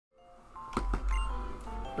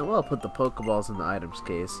Noelle put the Pokeballs in the items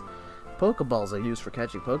case. Pokeballs are used for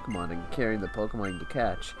catching Pokemon and carrying the Pokemon to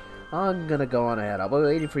catch. I'm gonna go on ahead. I'll be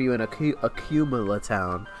waiting for you in Accumula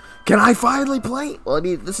Town. Can I finally play? Well, I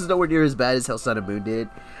mean, this is nowhere near as bad as how Sun and Moon did,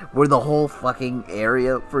 where the whole fucking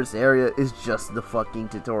first area, is just the fucking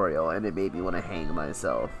tutorial, and it made me want to hang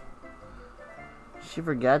myself. She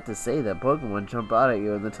forgot to say that Pokemon jump out at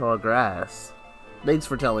you in the tall grass. Thanks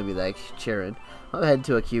for telling me that, Chirin. I'll head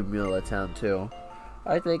to Accumula Town, too.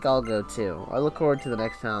 I think I'll go, too. I look forward to the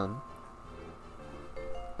next town.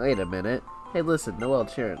 Wait a minute. Hey, listen, Noelle,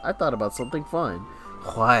 Chirin, I thought about something fun.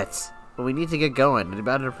 What? Well, we need to get going. The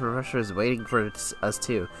Battle Professor is waiting for us,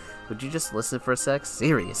 too. Would you just listen for a sec?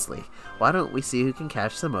 Seriously. Why don't we see who can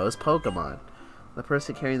catch the most Pokemon? The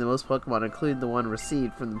person carrying the most Pokemon, including the one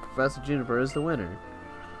received from the Professor Juniper, is the winner.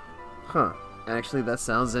 Huh. Actually, that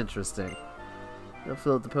sounds interesting. You'll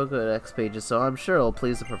fill out the Pokédex pages, so I'm sure it'll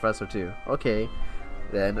please the Professor, too. Okay.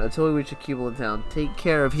 Then, until we reach Accumula Town, take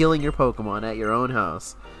care of healing your Pokemon at your own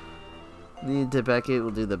house. Me and Beckett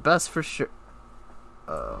will do the best for sure.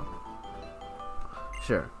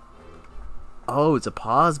 Sure. Oh, it's a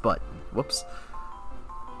pause button. Whoops.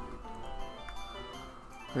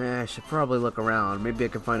 I should probably look around. Maybe I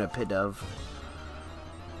can find a Pidove.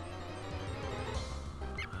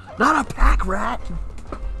 Not a pack rat!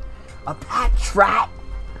 A patch rat!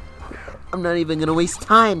 I'm not even gonna waste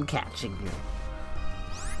time catching him.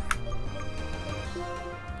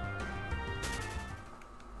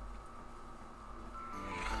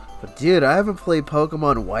 But dude, I haven't played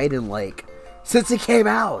Pokemon White and like since it came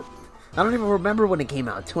out. I don't even remember when it came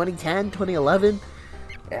out. 2010, 2011?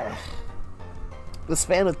 The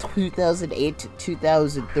span of 2008 to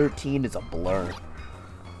 2013 is a blur.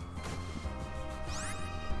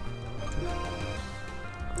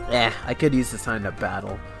 I could use this time to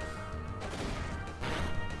battle.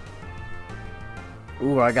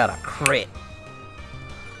 Ooh, I got a crit.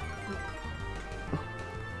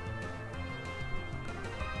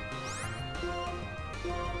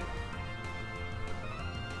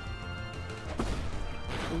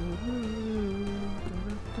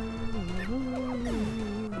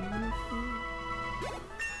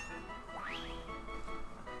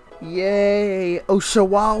 Yay!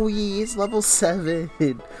 Oshawawi is level 7!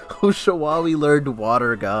 Oshawawi learned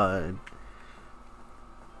Water Gun.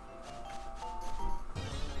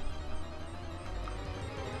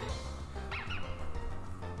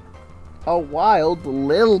 A wild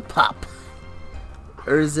Lillipup.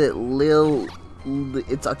 Or is it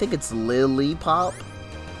I think it's Lillipup?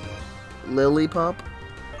 Lillipup?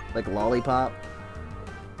 Like lollipop?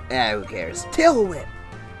 Who cares? Tail Whip!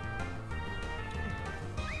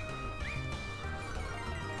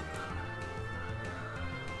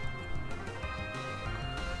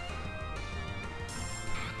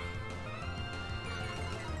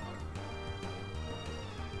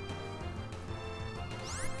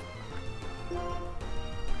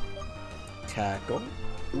 Tackle.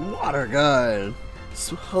 Water Gun!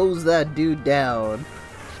 Hose that dude down.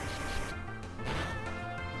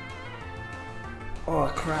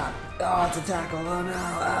 Oh crap. Oh, it's a tackle. Oh no.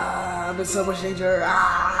 I'm in so much danger.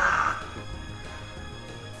 Now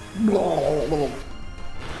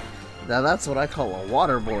that's what I call a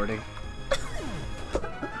waterboarding.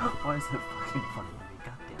 Why is that fucking funny?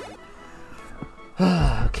 Goddamn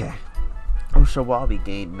it. Okay. Oshawabi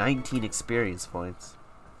gained 19 experience points.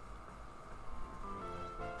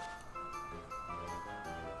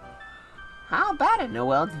 How about it,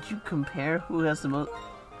 Noelle? Did you compare who has the most?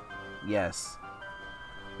 Yes.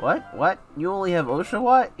 What? What? You only have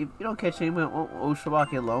Oshawott? If you don't catch anyone, won't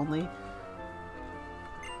Oshawott get lonely?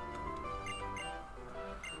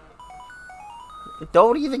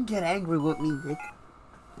 Don't even get angry with me, Nick.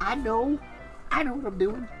 I know what I'm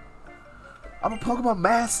doing. I'm a Pokemon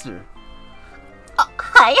Master. Oh,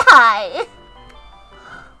 hi.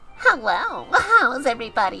 Hello. How's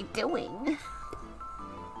everybody doing?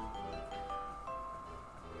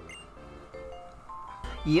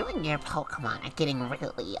 You and your Pokemon are getting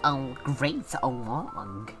really great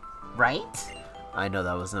along, right? I know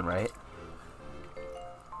that wasn't right.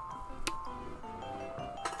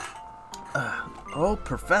 Oh,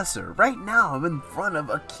 Professor, right now I'm in front of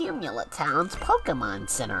Accumula Town's Pokemon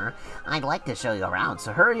Center. I'd like to show you around,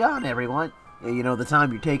 so hurry on, everyone. You know, the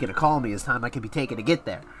time you're taking to call me is time I could be taking to get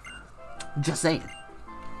there. Just saying.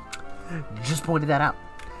 Just pointed that out.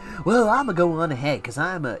 Well, I'm gonna go on ahead, because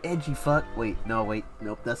I'm a edgy fuck. Wait,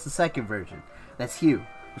 nope, that's the second version. That's Hugh.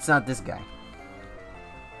 It's not this guy.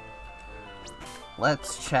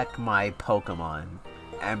 Let's check my Pokemon.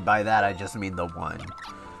 And by that, I just mean the one.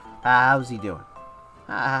 How's he doing?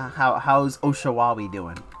 How's Oshawawi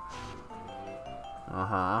doing?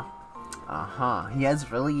 Uh-huh. Uh-huh. He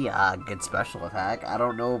has really good special attack. I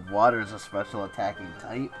don't know if water's a special attacking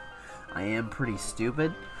type. I am pretty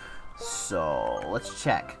stupid. So, let's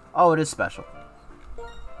check. Oh, it is special.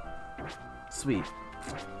 Sweet.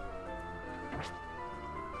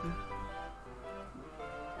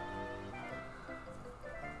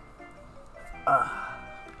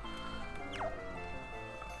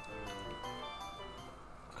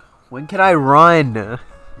 When can I run?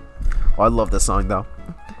 Oh, I love this song though.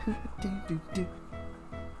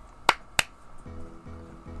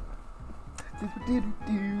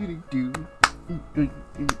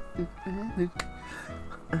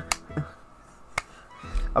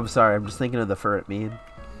 I'm sorry, I'm just thinking of the Furret meme.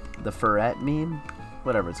 The Furret meme?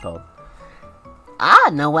 Whatever it's called.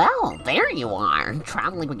 Ah, Noel, there you are.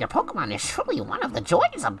 Traveling with your Pokemon is truly one of the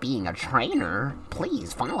joys of being a trainer.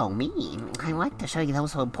 Please follow me. I'd like to show you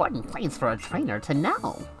those important things for a trainer to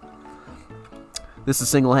know. This is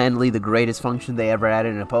single-handedly the greatest function they ever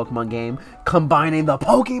added in a Pokemon game, combining the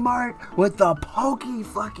Pokemart with the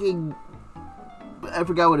fucking... I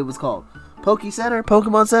forgot what it was called. Poke Center?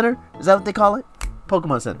 Pokemon Center? Is that what they call it?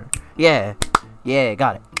 Pokemon Center. Yeah. Yeah,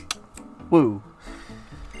 got it. Woo.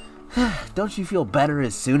 Don't you feel better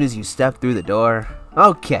as soon as you step through the door?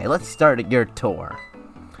 Okay, let's start your tour.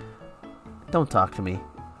 Don't talk to me.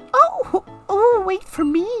 Oh, wait for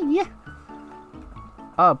me.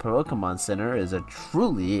 Our Pokemon Center is a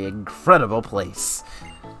truly incredible place.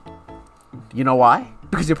 You know why?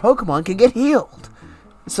 Because your Pokemon can get healed.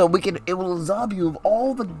 So it will absolve you of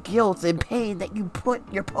all the guilt and pain that you put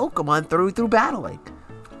your Pokemon through battling.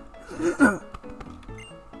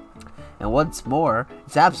 And what's more,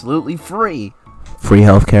 it's absolutely free. Free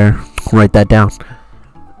healthcare. Write that down.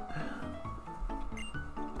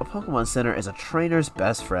 A Pokemon Center is a trainer's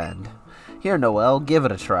best friend. Here, Noel, give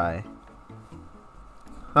it a try.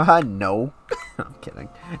 Haha, no. I'm kidding.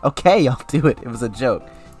 Okay, I'll do it. It was a joke.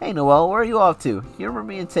 Hey, Noel, where are you off to? You remember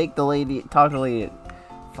me and talk to the lady?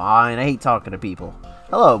 Fine, I hate talking to people.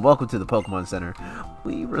 Hello, welcome to the Pokemon Center.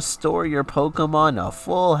 We restore your Pokemon to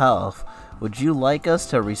full health. Would you like us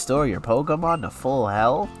to restore your Pokemon to full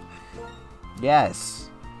health? Yes.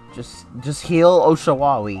 Just heal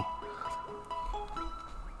Oshawawi.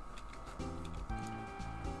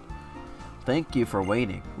 Thank you for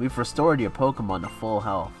waiting. We've restored your Pokemon to full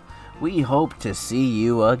health. We hope to see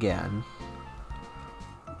you again.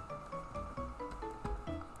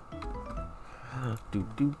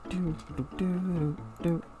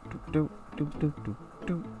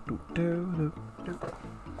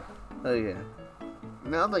 Oh yeah.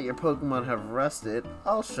 Now that your Pokemon have rested,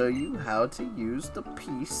 I'll show you how to use the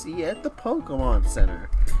PC at the Pokemon Center.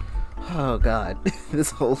 Oh god, this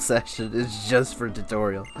whole session is just for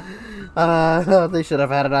tutorial. They should have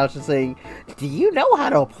had an option saying, do you know how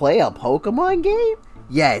to play a Pokemon game?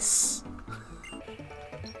 Yes.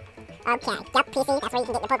 Okay, yep, PC, that's where you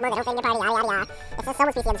can get the Pokemon that don't fit in your party, yada yada yada. It says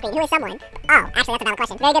someone's PC on the screen. Who is someone? Oh, actually that's a valid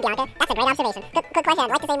question. Very good, Bianca. That's a great observation. Good question. I'd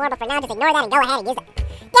like to say more, but for now, just ignore that and go ahead and use it.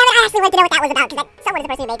 Damn it, I actually want to know what that was about, because someone is the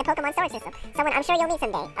person who made the Pokemon storage system. Someone I'm sure you'll meet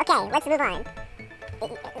someday. Okay, let's move on.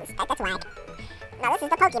 That's whack. Now this is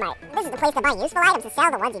the Pokemart. This is the place to buy useful items and sell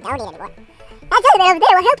the ones you don't need anymore. That gentleman over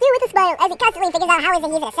there will help you with a smile, as he constantly figures out how he's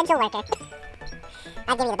an essential worker.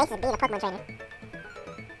 I'll give you the basics of being a Pokemon trainer.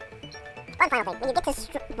 One final thing, when you get to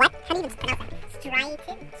what? How do you even pronounce that?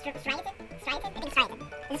 Striaton? Striaton? I think Striaton.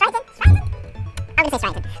 Is it Striaton? I'm gonna say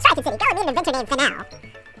Striaton. Striaton City, go and meet an inventor named Fanal.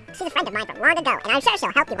 She's a friend of mine from long ago, and I'm sure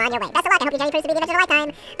she'll help you on your way. Best of luck, I hope your journey proves to be the adventure of a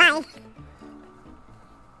lifetime. Bye!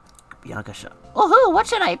 Bianca shut. Woohoo, what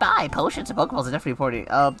should I buy? Potions and Pokeballs are definitely important.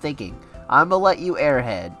 I'm thinking. I'm gonna let you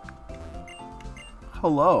airhead.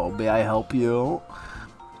 Hello, may I help you?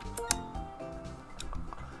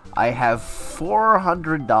 I have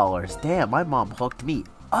 $400. Damn, my mom hooked me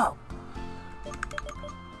up.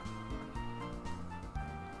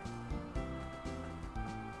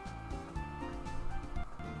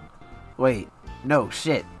 Wait, no,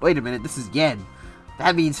 shit. Wait a minute, this is yen.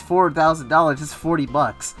 That means $4,000 is 40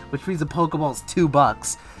 bucks, which means a Pokeball's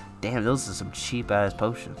 $2. Damn, those are some cheap ass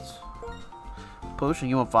potions. Potion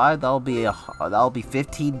you want 5? That'll be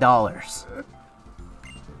 $15.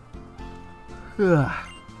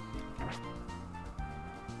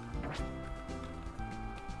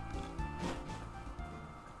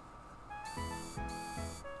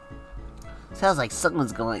 Sounds like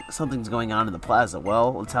something's going on in the plaza.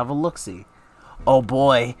 Well, let's have a look-see. Oh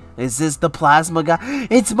boy, is this the plasma guy?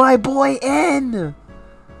 It's my boy N!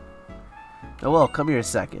 Oh well, come here a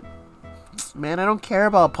second. Man, I don't care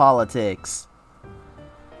about politics.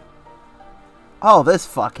 Oh, this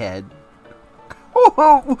fuckhead.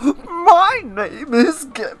 Oh, My name is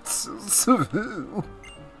Getsu.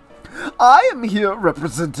 I am here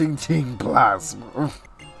representing Team Plasma.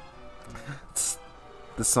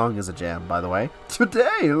 The song is a jam, by the way.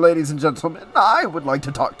 Today, ladies and gentlemen, I would like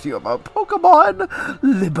to talk to you about Pokemon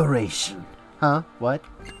Liberation. Huh? What?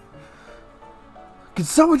 Can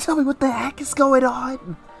someone tell me what the heck is going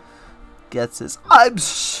on? Guesses. I'm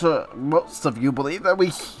sure most of you believe that we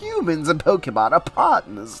humans and Pokemon are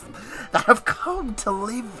partners that have come to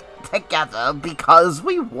live together because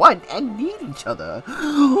we want and need each other.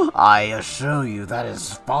 I assure you that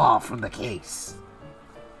is far from the case.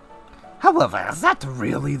 However, is that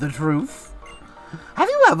really the truth? Have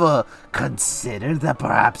you ever considered that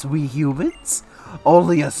perhaps we humans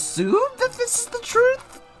only assume that this is the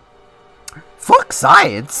truth? Fuck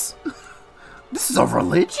science! This is a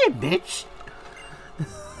religion, bitch!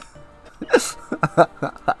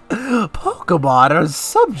 Pokemon are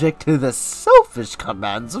subject to the selfish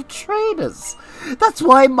commands of trainers. That's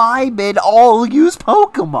why my men all use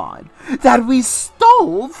Pokemon that we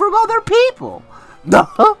stole from other people.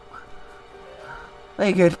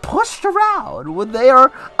 They get pushed around when they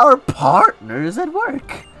are our partners at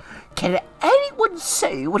work. Can anyone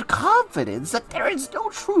say with confidence that there is no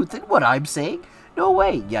truth in what I'm saying? No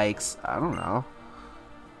way, yikes. I don't know.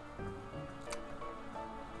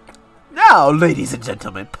 Now, ladies and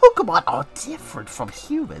gentlemen, Pokemon are different from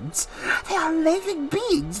humans. They are living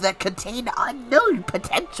beings that contain unknown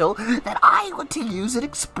potential that I want to use and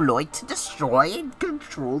exploit to destroy and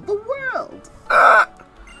control the world.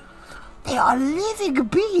 They are living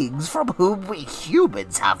beings from whom we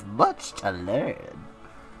humans have much to learn.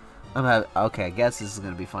 Okay, I guess this is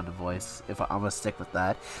going to be fun to voice. I'm going to stick with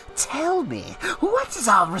that. Tell me, what is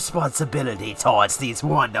our responsibility towards these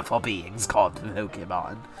wonderful beings called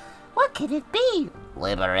Pokemon? What can it be?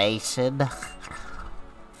 Liberation.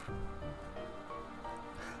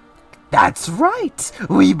 That's right!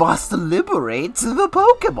 We must liberate the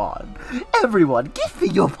Pokemon! Everyone, give me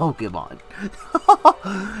your Pokemon!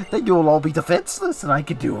 Then you'll all be defenseless and I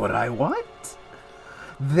can do what I want.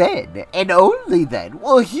 Then, and only then,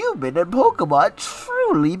 will human and Pokemon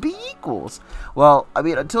truly be equals. Well, I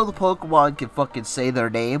mean, until the Pokemon can fucking say their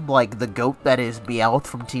name, like the goat that is Meowth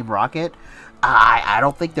from Team Rocket, I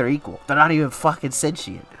don't think they're equal. They're not even fucking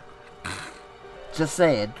sentient. Just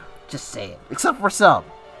saying. Just saying. Except for some.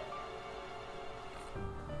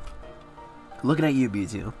 Looking at you,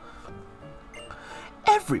 Mewtwo.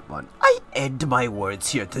 Everyone, I end my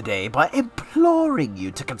words here today by imploring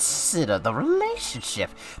you to consider the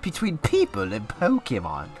relationship between people and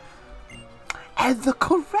Pokemon and the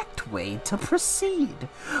correct way to proceed.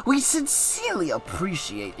 We sincerely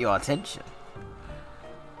appreciate your attention.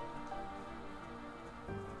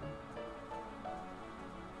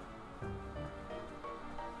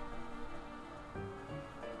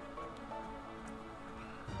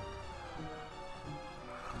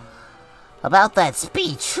 About that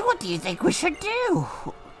speech, what do you think we should do?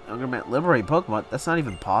 I'm gonna liberate Pokemon. That's not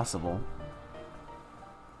even possible.